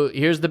so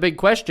here's the big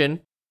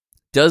question.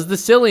 Does the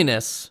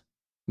silliness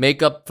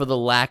make up for the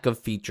lack of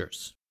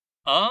features?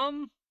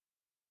 No.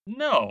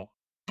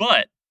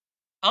 But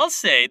I'll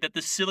say that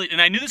the silly,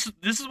 and I knew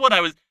this is what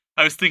I was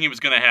thinking was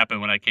going to happen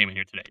when I came in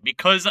here today,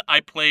 because I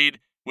played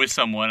with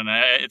someone, and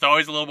it's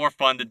always a little more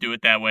fun to do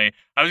it that way.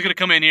 I was going to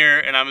come in here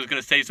and I was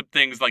going to say some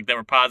things like that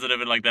were positive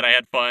and like that I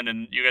had fun,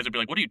 and you guys would be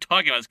like, "What are you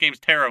talking about? This game's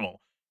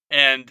terrible."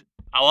 And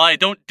while I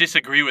don't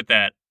disagree with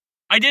that,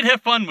 I did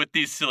have fun with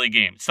these silly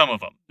games. Some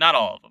of them, not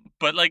all of them,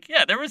 but like,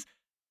 yeah, there was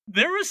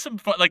some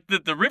fun. Like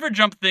the river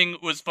jump thing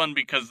was fun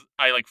because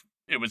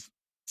it was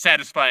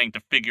satisfying to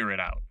figure it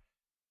out.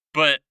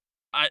 But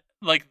I'm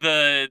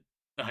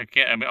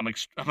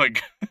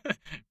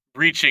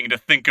reaching to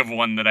think of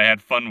one that I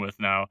had fun with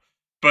now.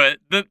 But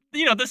the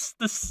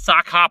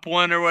sock hop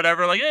one or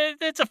whatever, like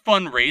it's a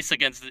fun race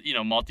against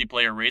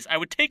multiplayer race. I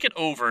would take it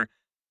over.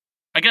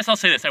 I guess I'll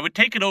say this: I would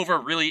take it over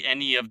really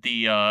any of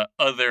the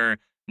other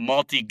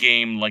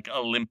multi-game like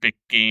Olympic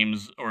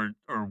games or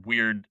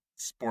weird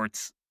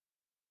sports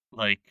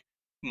like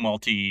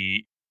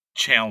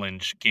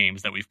multi-challenge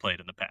games that we've played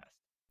in the past.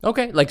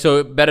 Okay,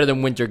 so better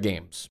than winter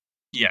games.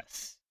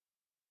 Yes.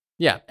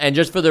 Yeah, and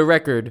just for the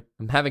record,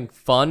 I'm having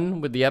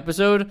fun with the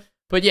episode,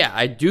 but yeah,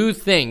 I do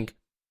think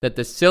that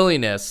the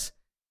silliness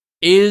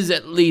is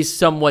at least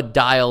somewhat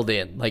dialed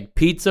in. Like,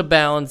 pizza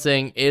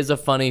balancing is a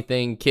funny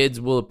thing.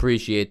 Kids will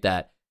appreciate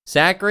that.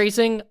 Sack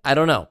racing, I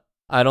don't know.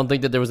 I don't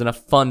think that there was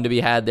enough fun to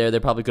be had there. There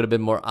probably could have been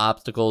more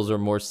obstacles or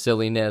more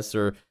silliness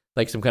or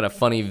like some kind of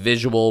funny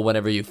visual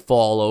whenever you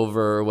fall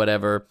over or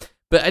whatever.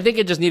 But I think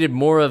it just needed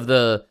more of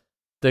the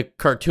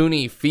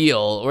cartoony feel,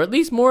 or at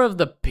least more of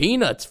the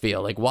Peanuts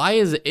feel. Like, why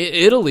is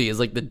Italy is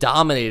like the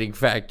dominating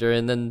factor,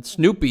 and then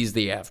Snoopy's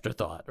the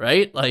afterthought,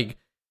 right? Like,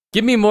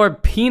 give me more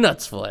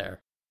Peanuts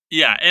flair.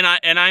 Yeah,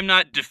 and I'm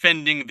not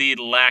defending the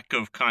lack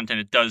of content.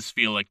 It does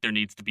feel like there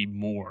needs to be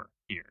more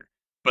here.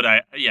 But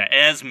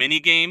as mini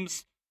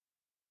games,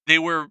 they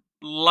were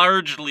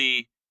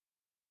largely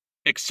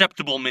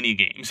acceptable mini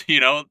games.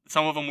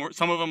 Some of them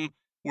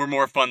were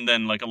more fun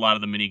than like a lot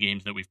of the mini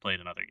games that we've played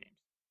in other games.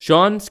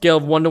 Sean, scale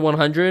of 1 to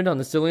 100 on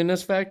the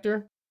silliness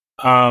factor?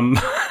 I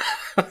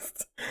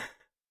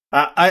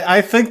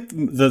think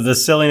the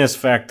silliness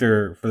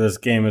factor for this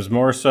game is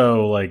more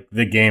so like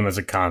the game as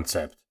a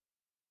concept.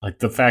 Like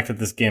the fact that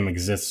this game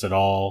exists at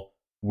all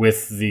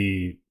with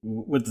the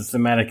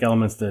thematic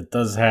elements that it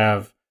does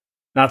have,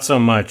 not so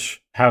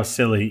much how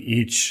silly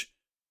each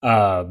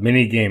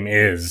mini game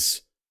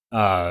is.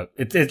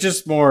 It's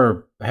just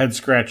more head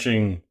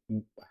scratching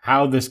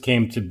how this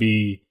came to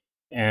be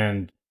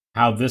and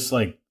how this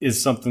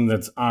is something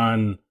that's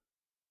on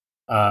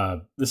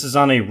this is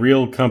on a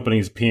real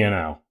company's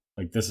P&L.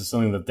 Like, this is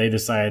something that they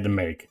decided to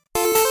make.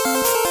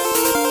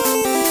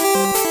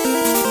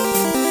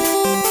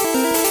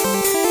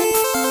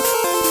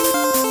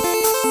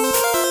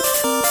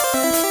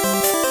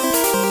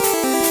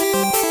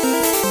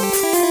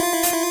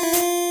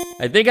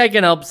 I think I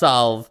can help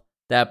solve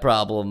that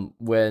problem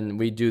when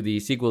we do the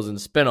sequels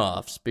and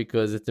spin-offs,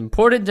 because it's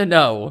important to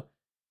know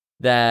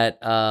that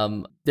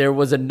there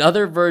was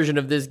another version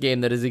of this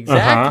game that is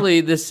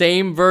exactly the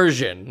same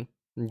version,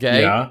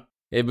 okay? Yeah.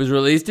 It was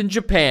released in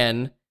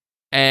Japan,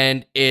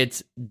 and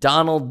it's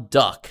Donald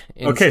Duck.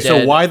 Okay,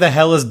 so why the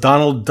hell is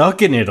Donald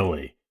Duck in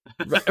Italy?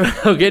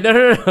 Okay,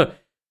 no.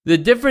 The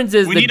difference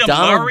is we need a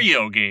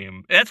Mario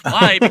game. That's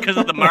why, because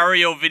of the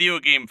Mario video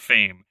game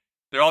fame.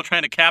 They're all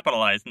trying to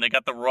capitalize, and they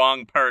got the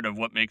wrong part of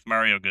what makes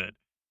Mario good.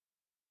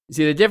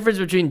 See, the difference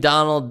between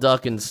Donald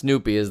Duck and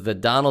Snoopy is that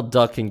Donald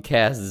Duck can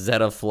cast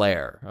Zeta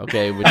Flare,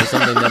 okay, which is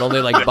something that only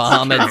like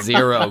Bahamut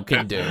Zero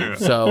can do.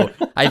 So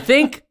I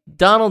think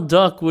Donald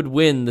Duck would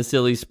win the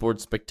Silly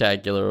Sports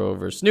Spectacular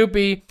over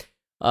Snoopy.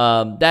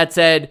 That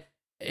said,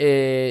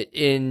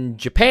 in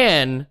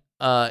Japan,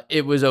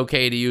 it was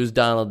okay to use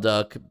Donald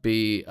Duck,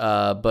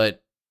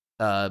 but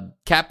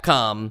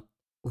Capcom,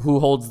 who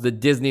holds the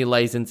Disney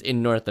license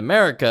in North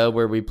America,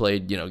 where we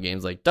played,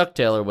 games like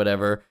DuckTale or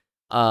whatever,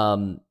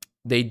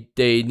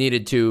 they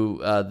needed to,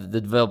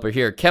 the developer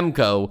here,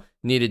 Kemco,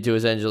 needed to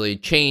essentially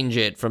change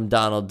it from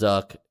Donald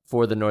Duck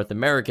for the North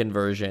American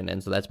version,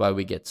 and so that's why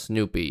we get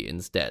Snoopy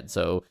instead.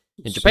 So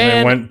in Japan,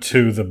 they went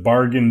to the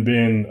bargain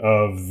bin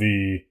of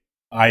the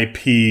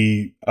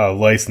IP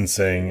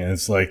licensing, and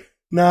it's like,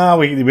 no,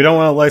 we don't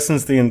want to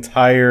license the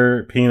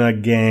entire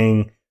Peanut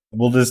gang.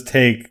 We'll just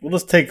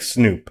take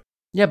Snoop.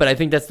 Yeah, but I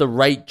think that's the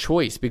right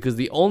choice, because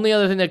the only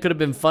other thing that could have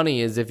been funny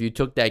is if you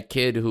took that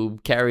kid who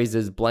carries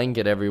his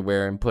blanket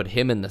everywhere and put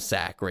him in the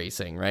sack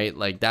racing, right?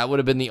 Like, that would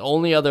have been the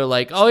only other,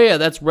 like, oh yeah,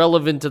 that's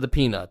relevant to the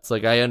Peanuts.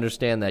 Like, I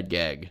understand that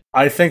gag.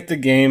 I think the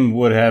game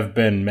would have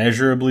been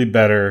measurably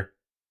better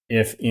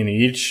if in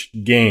each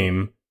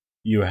game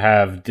you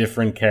have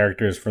different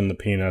characters from the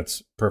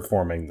Peanuts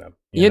performing them.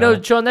 You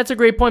know, Sean, that's a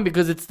great point,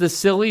 because it's the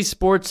Silly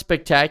Sports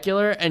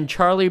Spectacular, and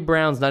Charlie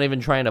Brown's not even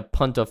trying to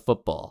punt a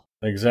football.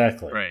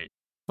 Exactly. Right.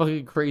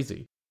 Fucking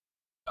crazy.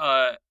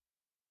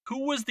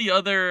 Who was the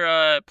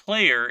other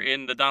player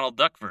in the Donald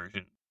Duck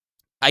version?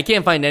 I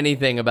can't find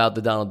anything about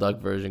the Donald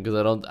Duck version,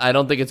 because I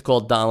don't think it's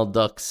called Donald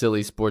Duck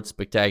Silly Sports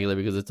Spectacular,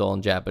 because it's all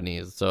in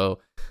Japanese. So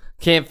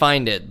can't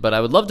find it, but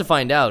I would love to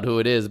find out who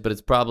it is. But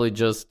it's probably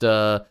just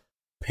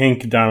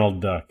Pink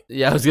Donald Duck.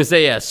 Yeah, I was gonna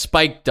say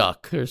Spike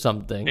Duck or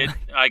something.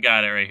 I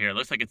got it right here. It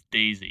looks like it's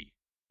Daisy.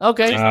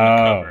 Okay. On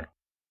the cover.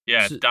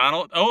 Yeah,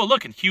 Donald. Oh,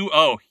 look, and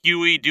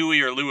Huey,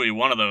 Dewey, or Louie,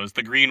 one of those.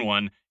 The green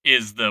one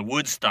is the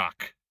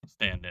Woodstock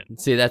stand-in.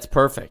 See, that's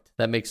perfect.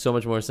 That makes so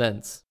much more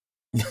sense.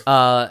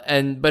 But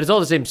it's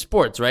all the same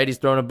sports, right? He's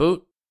throwing a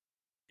boot.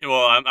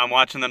 Well, I'm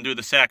watching them do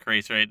the sack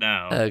race right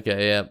now.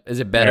 Okay, yeah. Is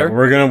it better? Yeah,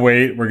 we're gonna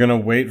wait. We're gonna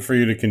wait for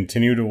you to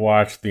continue to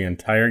watch the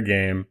entire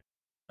game.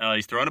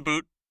 He's throwing a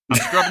boot. I'm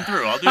scrubbing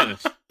through. I'll do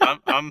this.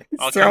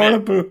 I'll throwing a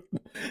boot.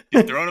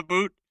 He's throwing a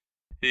boot.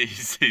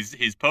 He's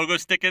pogo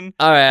sticking.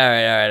 All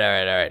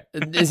right.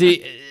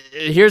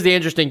 Here's the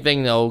interesting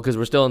thing, though, because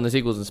we're still in the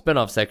sequels and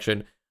spinoff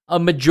section. A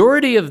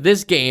majority of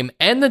this game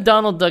and the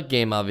Donald Duck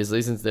game,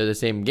 obviously, since they're the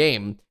same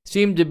game,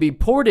 seem to be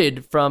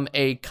ported from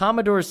a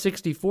Commodore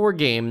 64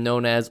 game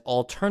known as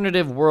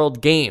Alternative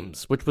World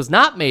Games, which was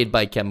not made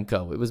by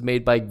Kemco. It was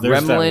made by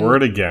Gremlin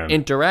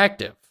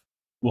Interactive.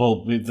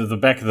 Well, the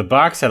back of the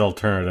box had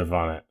alternative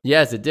on it.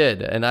 Yes, it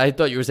did. And I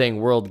thought you were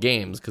saying World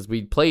Games, because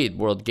we played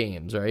World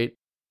Games, right?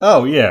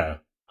 Oh, yeah.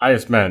 I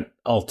just meant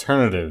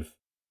alternative.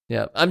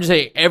 Yeah, I'm just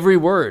saying every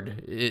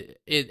word.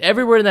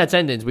 Every word in that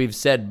sentence, we've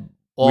said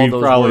those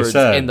words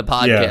in the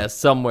podcast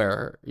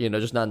somewhere,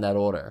 just not in that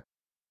order.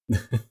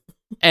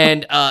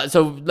 And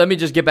so let me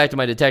just get back to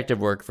my detective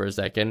work for a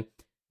second.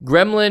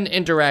 Gremlin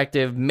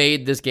Interactive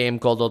made this game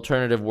called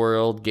Alternative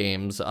World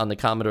Games on the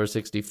Commodore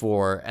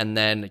 64, and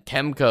then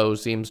Kemco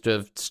seems to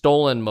have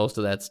stolen most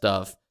of that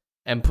stuff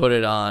and put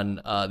it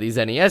on these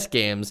NES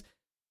games.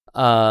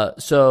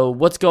 So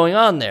what's going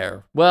on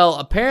there? Well,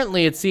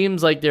 apparently it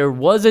seems like there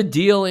was a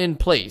deal in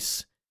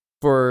place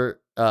for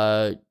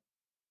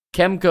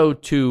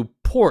Kemco to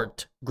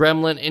port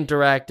Gremlin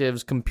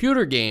Interactive's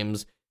computer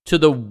games to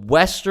the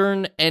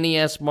Western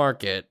NES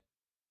market,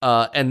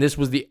 and this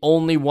was the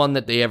only one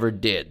that they ever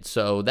did.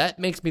 So that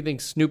makes me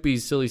think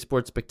Snoopy's Silly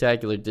Sports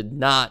Spectacular did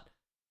not,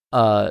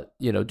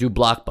 do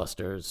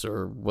blockbusters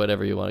or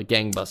whatever you want,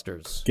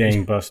 gangbusters,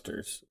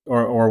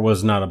 or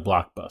was not a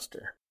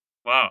blockbuster.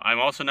 Wow, I'm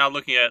also now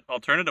looking at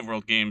Alternative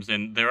World Games,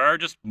 and there are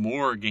just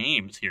more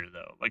games here,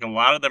 though. Like, a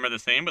lot of them are the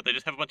same, but they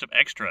just have a bunch of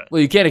extra.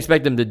 Well, you can't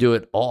expect them to do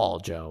it all,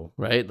 Joe,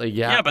 right? Like,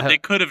 yeah, but they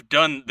could have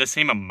done the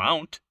same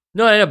amount.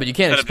 No, I know, but you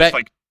can't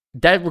expect...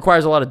 That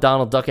requires a lot of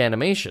Donald Duck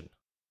animation.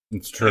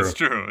 It's true.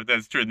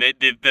 That's true.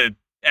 The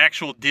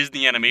actual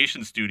Disney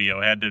animation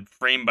studio had to,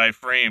 frame by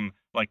frame,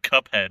 like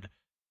Cuphead,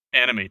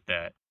 animate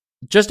that.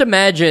 Just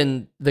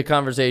imagine the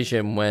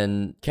conversation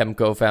when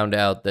Kemco found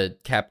out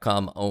that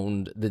Capcom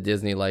owned the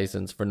Disney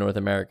license for North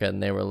America,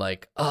 and they were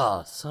like,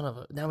 "Oh, son of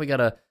a! Now we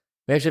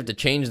actually have to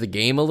change the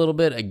game a little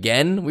bit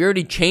again. We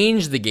already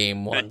changed the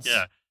game once.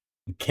 Yeah,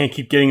 you can't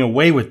keep getting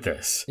away with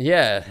this."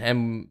 Yeah,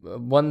 and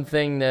one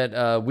thing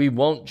that we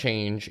won't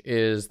change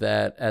is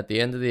that at the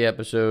end of the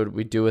episode,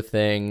 we do a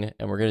thing,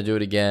 and we're gonna do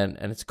it again,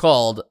 and it's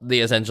called the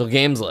Essential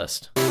Games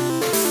List.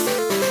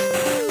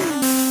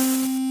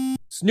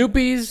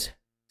 Snoopy's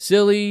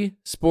Silly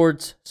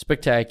Sports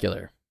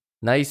Spectacular.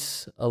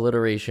 Nice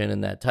alliteration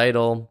in that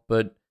title,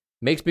 but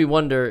makes me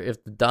wonder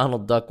if the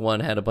Donald Duck one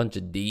had a bunch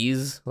of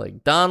D's,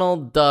 like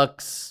Donald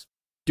Ducks,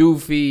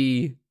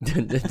 Doofy.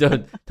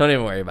 don't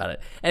even worry about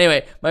it.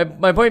 Anyway,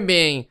 my point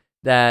being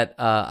that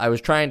I was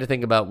trying to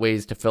think about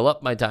ways to fill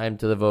up my time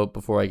to the vote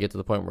before I get to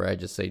the point where I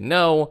just say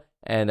no,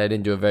 and I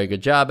didn't do a very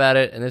good job at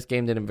it, and this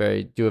game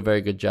didn't do a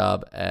very good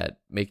job at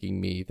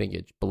making me think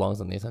it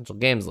belongs on the essential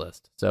games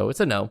list. So it's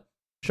a no.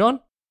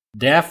 Sean?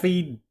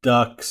 Donald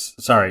Duck's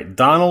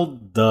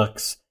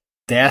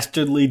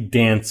Dastardly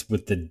Dance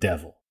with the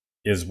Devil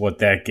is what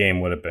that game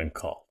would have been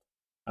called.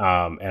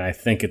 And I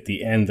think at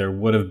the end there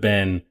would have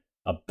been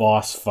a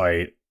boss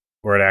fight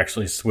where it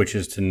actually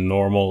switches to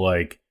normal,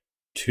 like,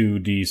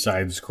 2D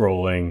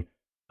side-scrolling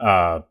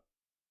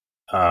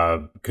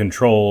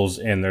controls,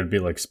 and there'd be,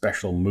 like,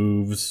 special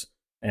moves,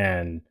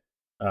 and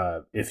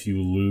if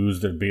you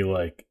lose, there'd be,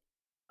 like,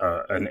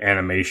 an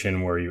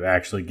animation where you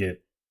actually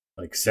get,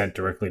 like, sent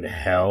directly to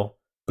hell.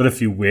 But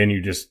if you win,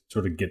 you just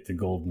sort of get the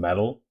gold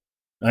medal.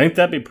 I think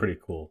that'd be pretty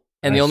cool.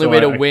 And the only way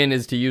to win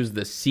is to use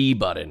the C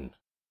button.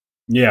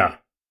 Yeah.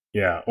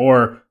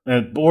 Or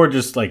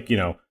just, like, you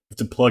know,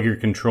 to plug your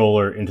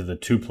controller into the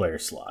 2-player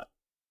slot.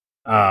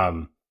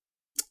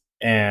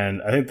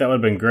 And I think that would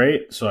have been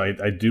great. So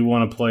I do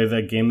want to play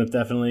that game that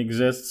definitely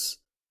exists.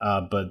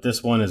 But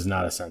this one is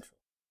not essential.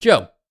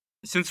 Joe.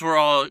 Since we're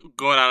all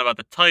going on about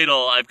the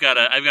title, I've got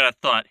a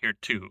thought here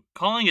too.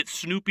 Calling it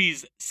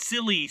Snoopy's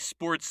Silly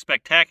Sports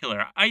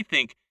Spectacular, I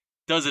think,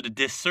 does it a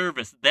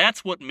disservice.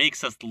 That's what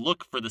makes us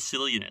look for the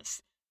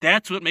silliness.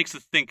 That's what makes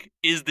us think,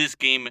 is this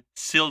game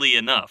silly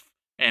enough?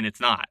 And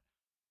it's not.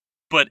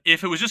 But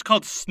if it was just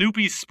called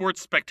Snoopy's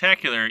Sports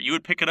Spectacular, you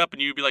would pick it up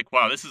and you'd be like,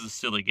 wow, this is a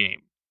silly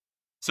game.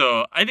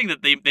 So I think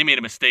that they made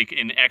a mistake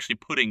in actually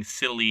putting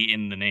silly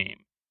in the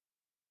name.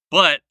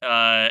 But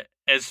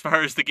as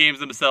far as the games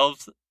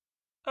themselves,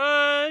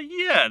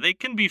 yeah, they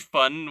can be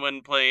fun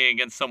when playing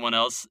against someone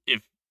else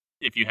if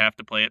you have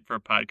to play it for a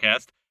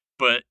podcast.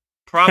 But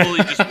probably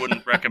just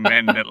wouldn't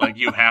recommend that, like,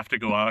 you have to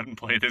go out and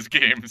play this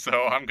game. So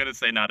I'm going to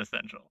say not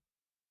essential.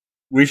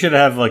 We should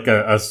have, like,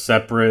 a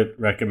separate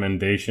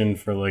recommendation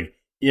for, like,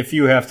 if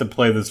you have to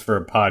play this for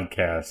a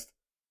podcast,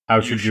 how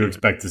should you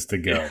expect this to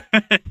go?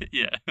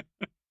 Yeah.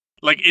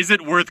 Like, is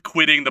it worth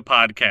quitting the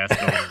podcast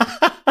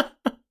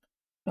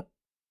over?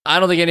 I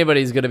don't think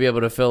anybody's going to be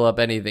able to fill up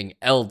anything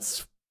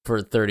else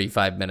for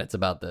 35 minutes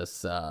about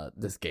this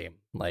game,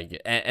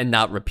 like, and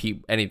not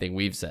repeat anything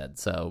we've said.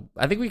 So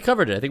I think we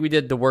covered it. I think we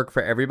did the work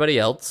for everybody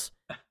else,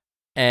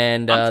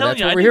 and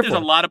that's what we're here for.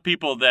 There's a lot of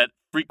people that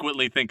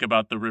frequently think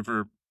about the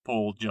river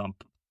pole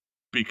jump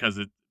because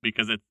it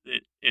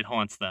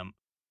haunts them.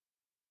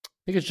 I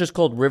think it's just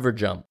called River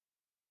Jump.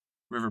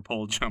 River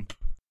pole jump.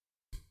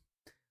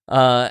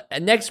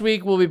 And next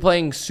week we'll be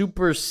playing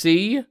Super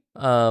C,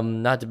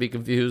 not to be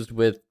confused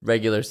with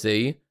regular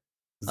C.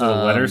 Is it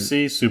a letter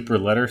C? Super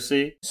letter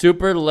C?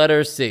 Super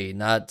letter C,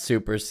 not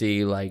Super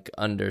C like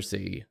under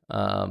C.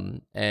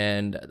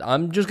 And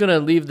I'm just going to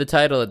leave the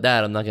title at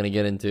that. I'm not going to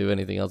get into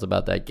anything else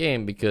about that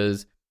game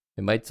because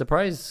it might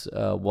surprise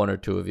one or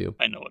two of you.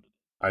 I know it.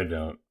 I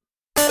don't.